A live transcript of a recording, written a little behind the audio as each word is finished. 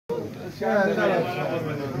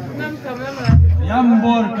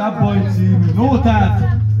Jambor Kapoly című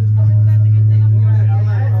nótát.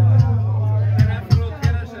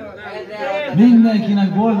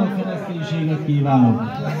 Mindenkinek boldog kereszténységet kívánok!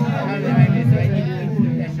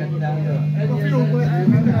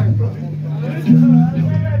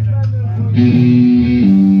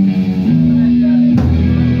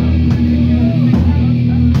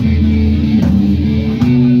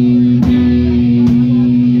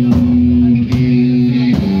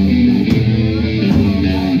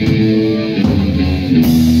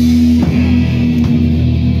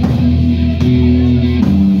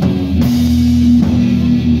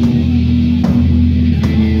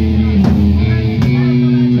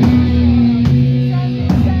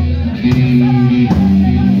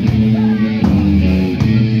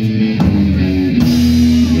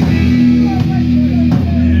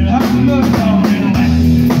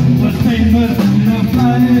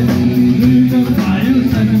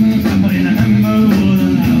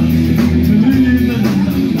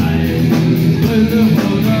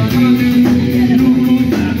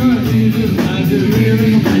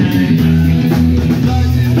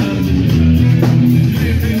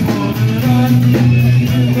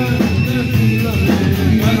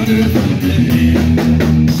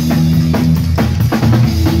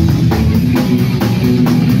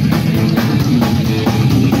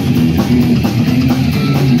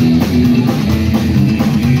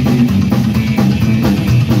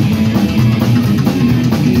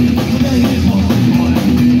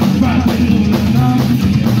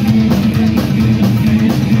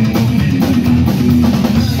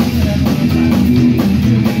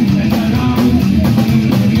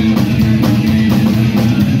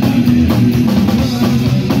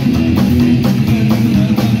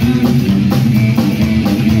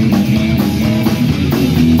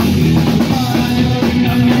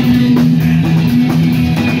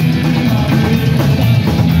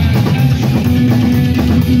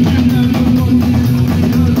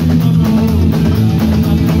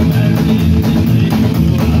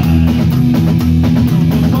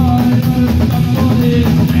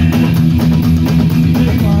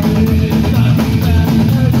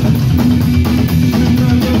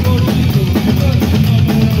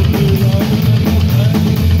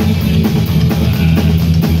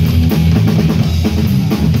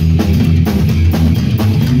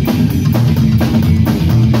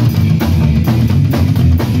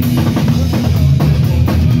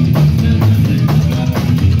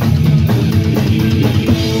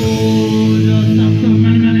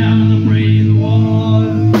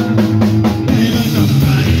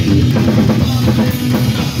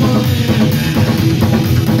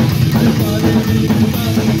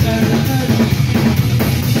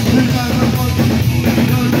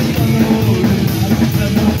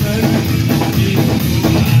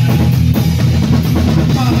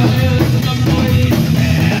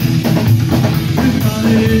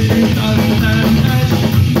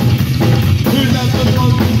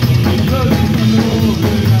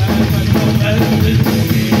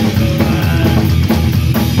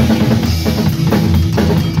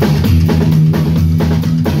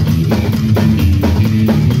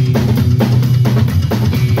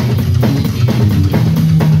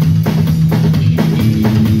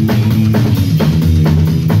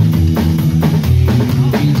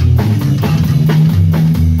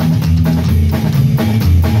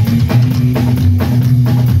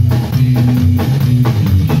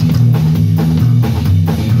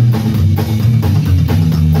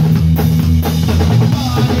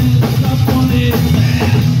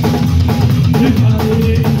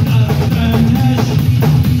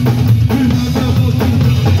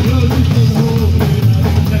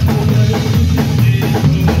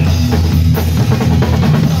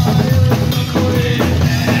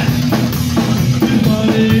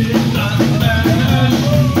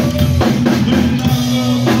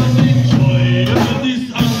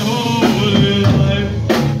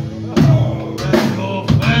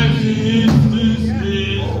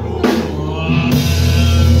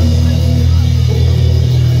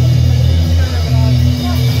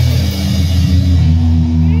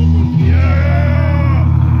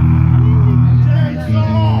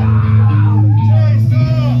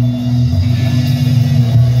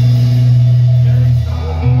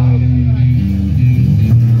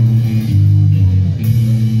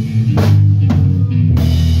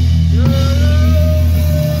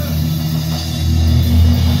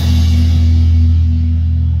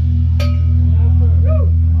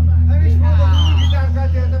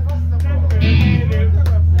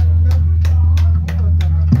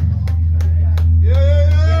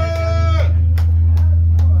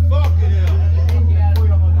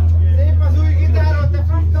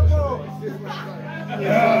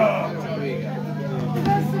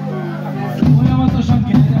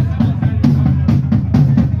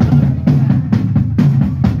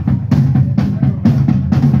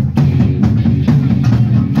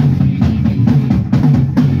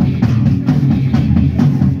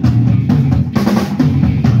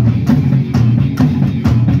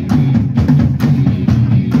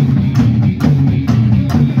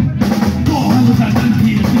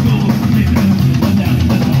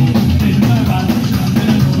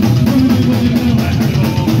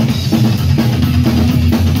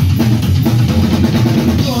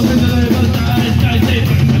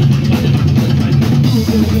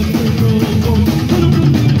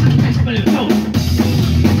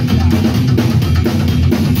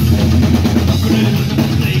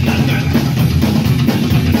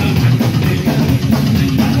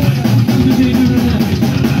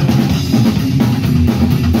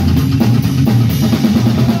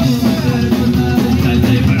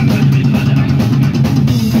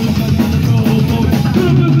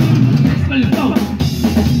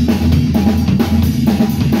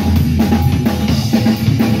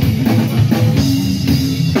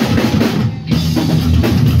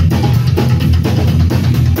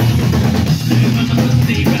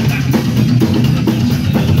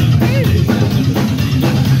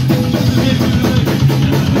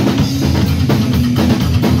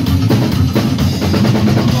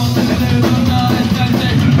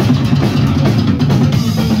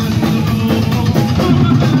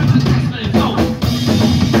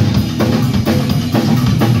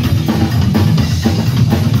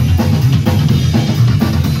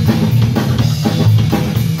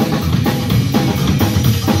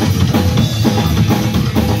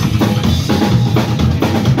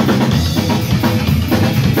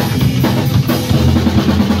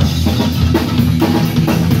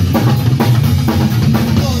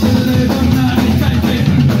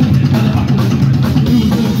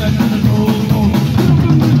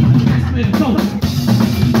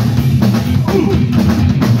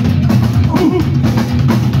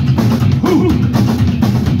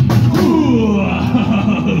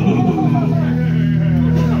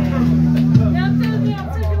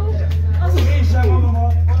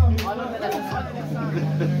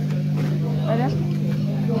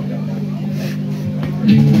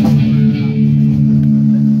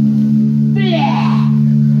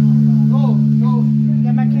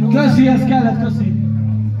 Köszi, ez kellett, köszi.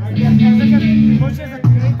 Most ezek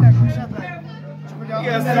rétek, esetleg.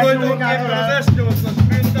 Igen, tulajdonképpen az S8-as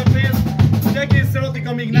sprintepész, és egészen addig,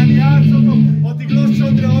 amíg nem játszotok, addig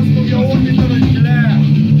lassanra azt fogja ordítani, hogy le.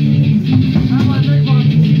 Nem, majd megvan.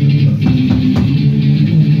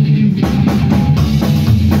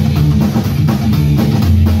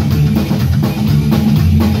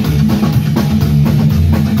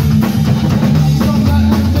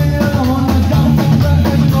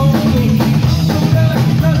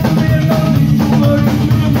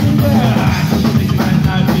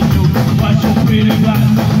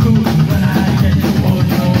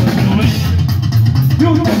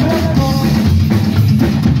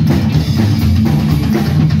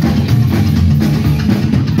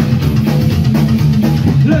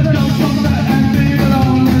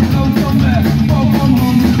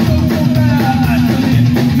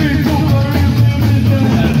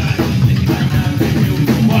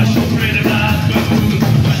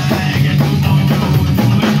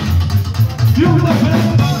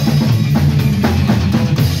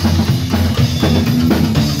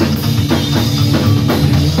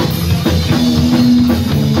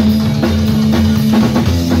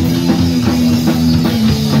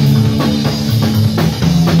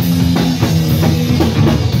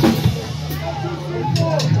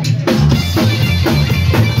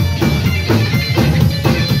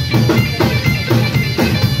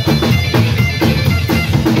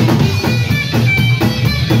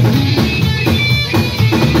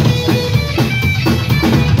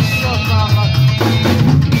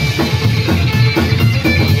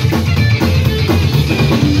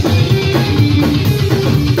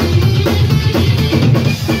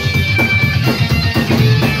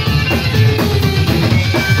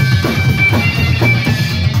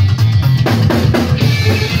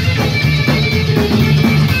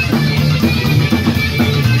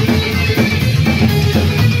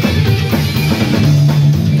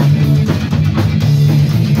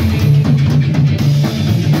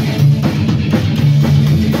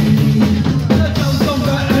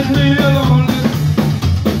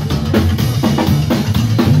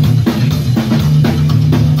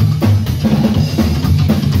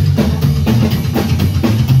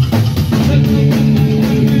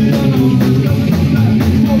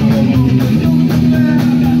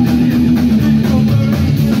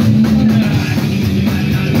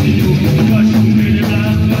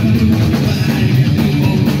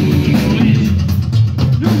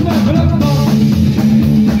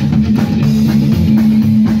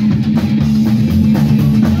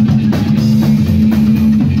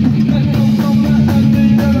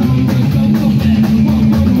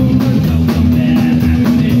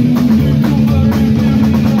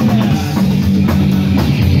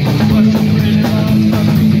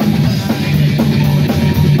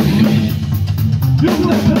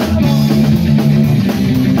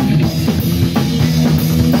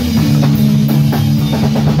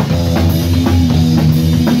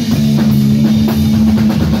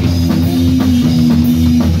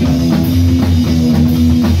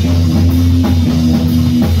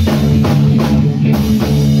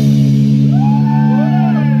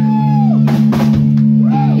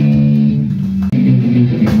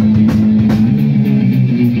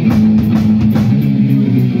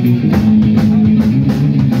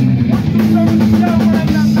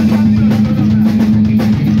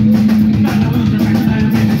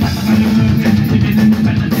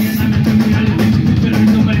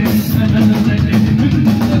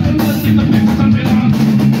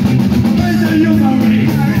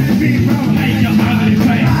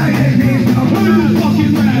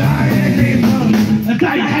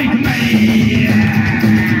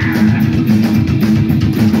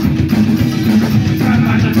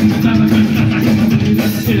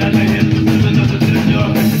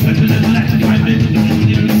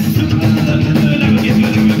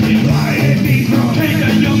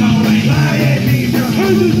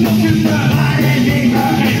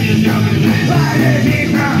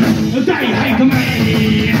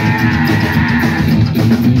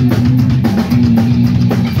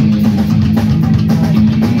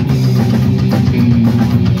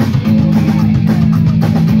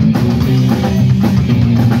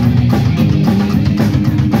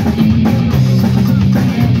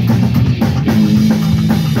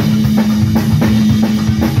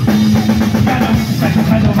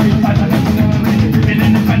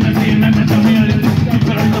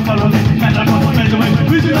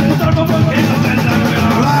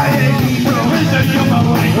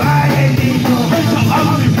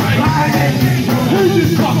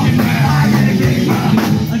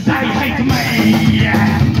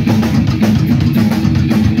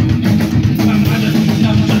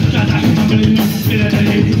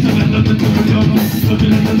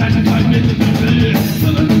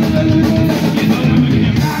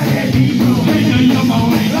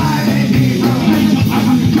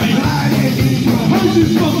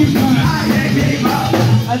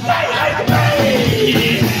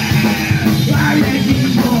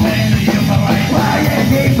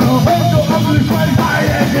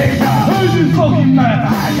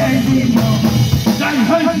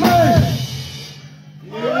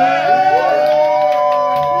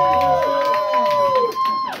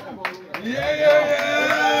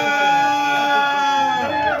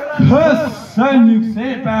 Köszönjük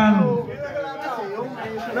szépen!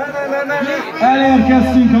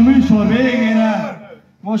 Elérkeztünk a műsor végére.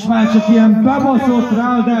 Most már csak ilyen bebaszott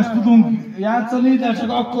ráadást tudunk játszani, de csak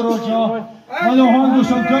akkor, hogyha nagyon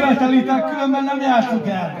hangosan követelitek, különben nem játszunk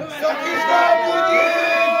el.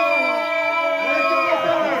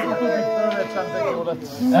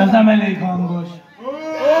 Ez nem elég hangos.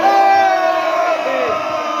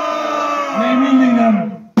 Még mindig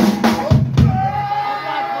nem.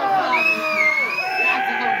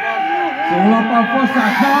 Szólapán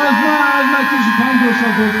faszák, na ez már kicsit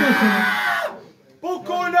hangosabb volt, köszönöm.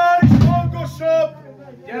 Pokolnál is hangosabb!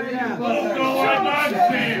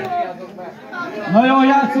 Na jó,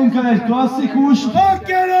 játszunk el egy klasszikus.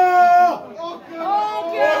 Akera!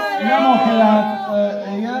 Nem akerát,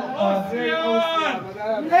 igen.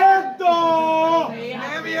 Edda!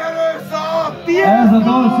 Nem jelölsz! Ez a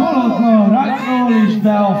dal szólhatna a rockról is,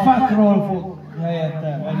 de a fuckról fog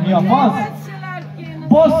helyette. Vagy mi a fasz?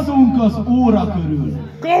 Basszunk az óra körül.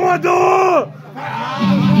 Commodore!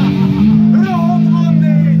 Rohadt van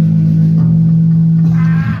négy!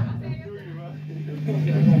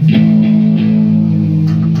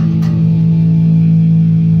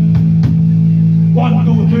 One,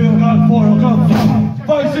 two, three o'clock, 4 o'clock,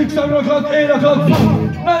 5, 6, 7 o'clock, 8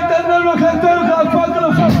 o'clock, 9, 10, 11 o'clock, 10 o'clock, 5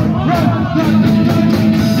 o'clock,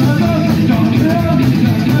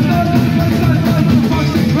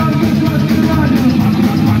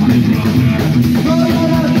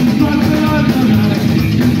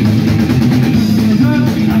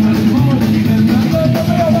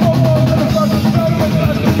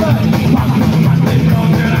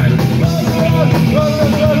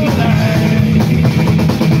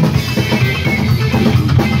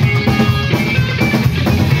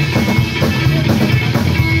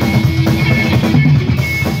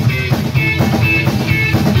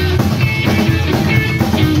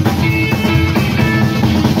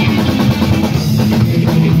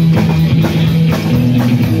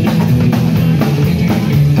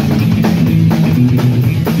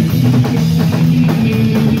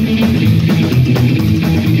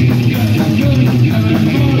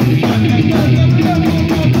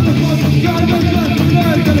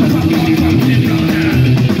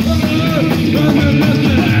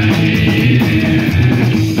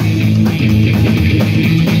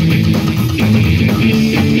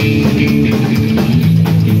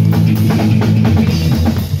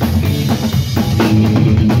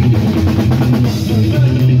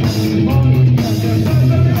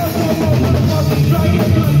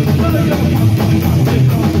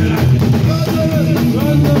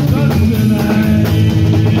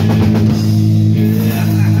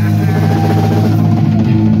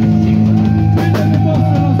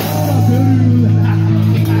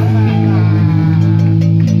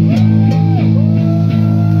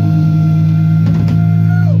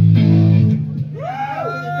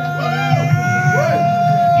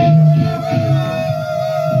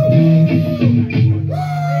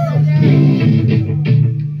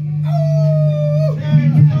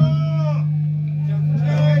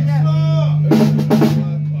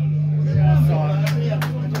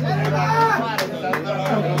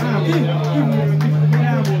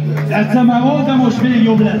 Egyszer már volt, de most még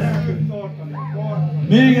jobb lesz.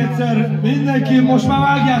 Még egyszer, mindenki, most már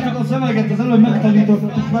vágjátok a szöveget, az előbb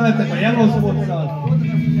megtanítottuk veletek a Yellow Spots-szal.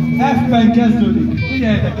 F-ben kezdődik.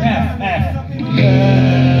 Figyeljetek, F, F.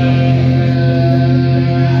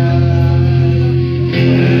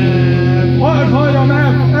 Halljam F,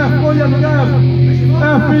 F, mondjatok F.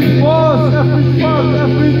 F is fasz, F is fasz,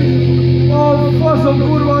 F is a faszom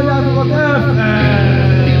kurva anyátokat, F.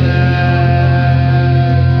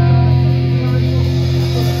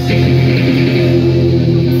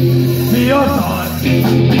 Mi a szar?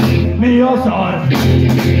 Mi a szar?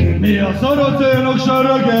 Mi a szar? A célnak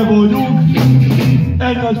serege vagyunk.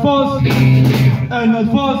 Egy nagy fasz, egy nagy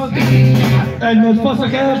fasz, egy nagy fasz a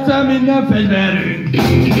kerce, minden fegyverünk.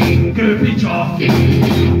 Kőpicsa,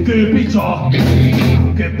 kőpicsa,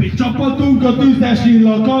 csapatunk a tüzes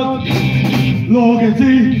illakat.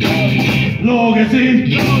 Lógeci,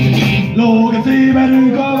 lógeci, lógeci,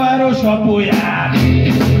 menünk a város kapuján.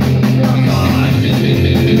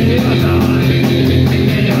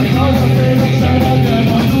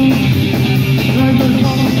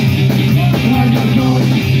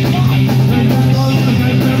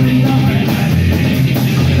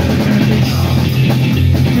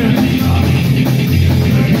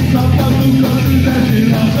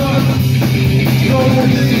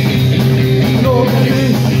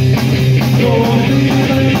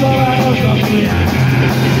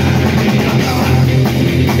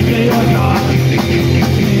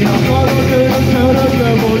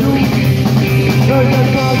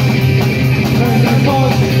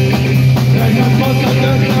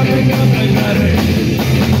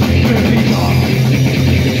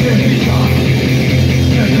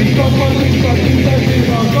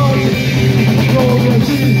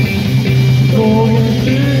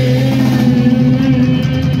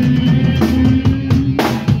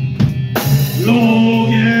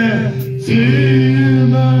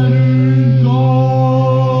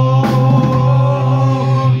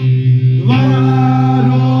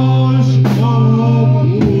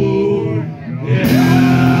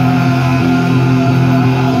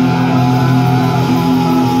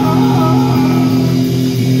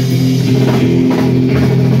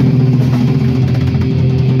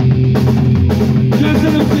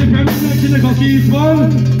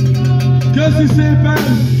 Köszi szépen!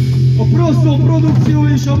 A Proszó produkció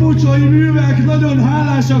és a Mucsai művek nagyon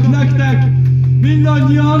hálásak nektek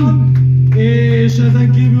mindannyian, és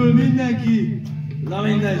ezen kívül mindenki, na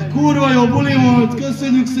mindegy, kurva jó buli volt,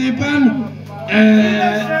 köszönjük szépen!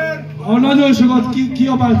 Ha nagyon sokat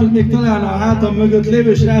kiabáltok még talán a hátam mögött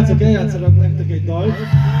lévő srácok eljátszanak nektek egy dalt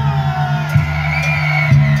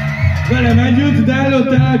velem együtt, de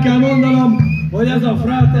előtte el kell mondanom, hogy ez a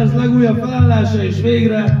Fráters legújabb felállása, és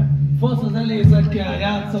végre fasz az elészekkel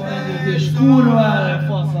játszom együtt, és kurvára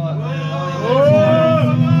faszal.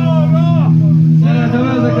 Szeretem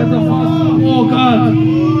ezeket a faszolókat!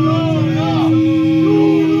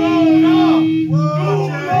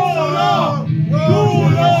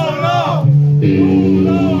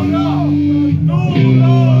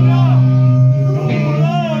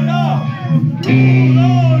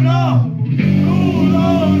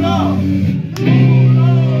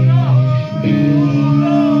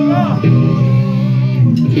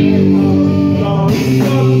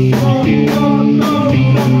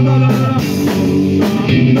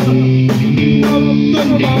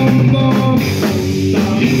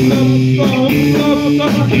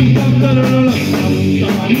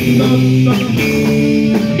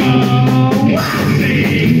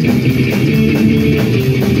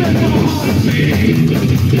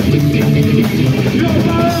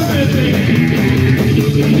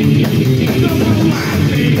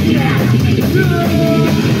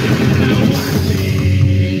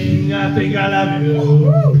 I think I love you.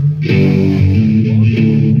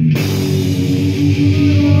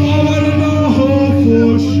 I wanna know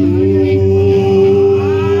for sure.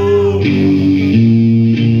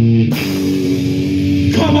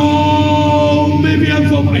 Come on, baby, I'm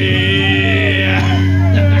for me.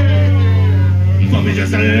 For me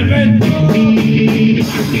just a little bit.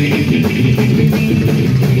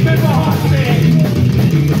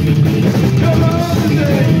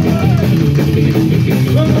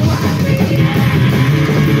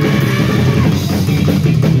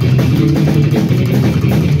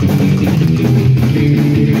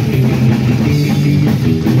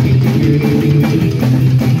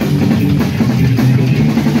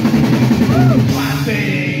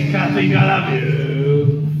 I think I love you.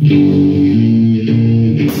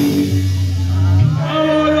 I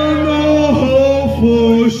wanna know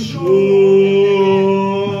for sure.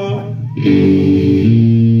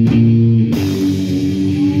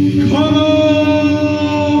 Come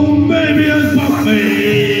on, baby, and fuck me.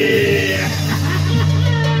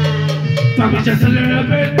 Fuck me just a little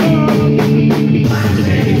bit more.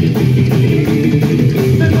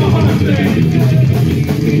 Let my heart sing.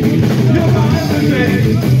 You're my everything.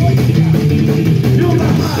 You're my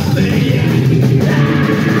heart thing.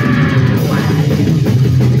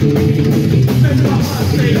 Let my heart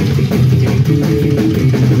sing. You're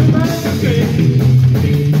my everything.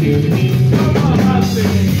 You're my heart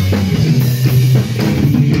thing.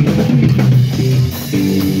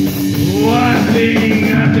 One thing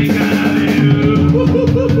I think I love you.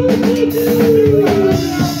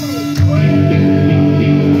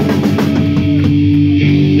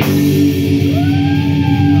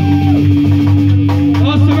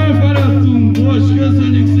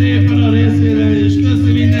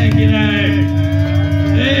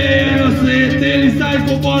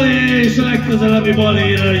 És a legközelebbi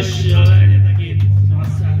baléra is legyetek itt,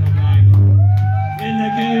 basszátok meg!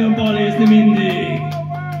 Mindenki jön balézni mindig!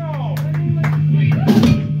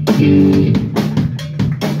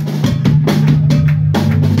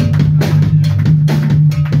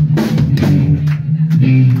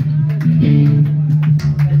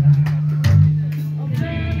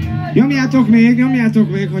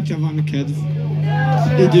 Nyomjátok még, hogyha van kedv.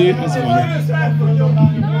 Idő, az van.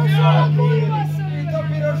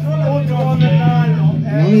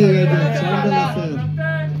 Na még egyet, csárba leszel.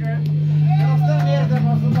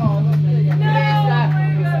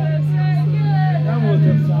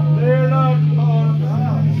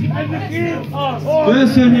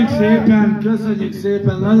 Köszönjük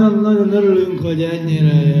szépen, nagyon örülünk, hogy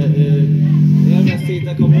ennyire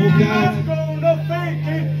élveztétek a munkát.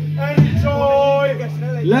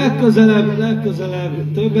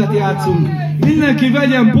 Legközelebb többet játszunk. Mindenki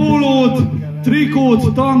vegyen pólót,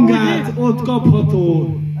 trikót, tangát, ott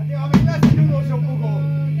kapható.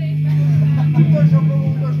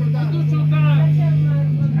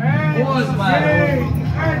 Hozd már!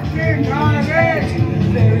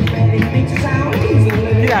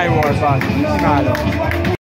 Király volt, imádom.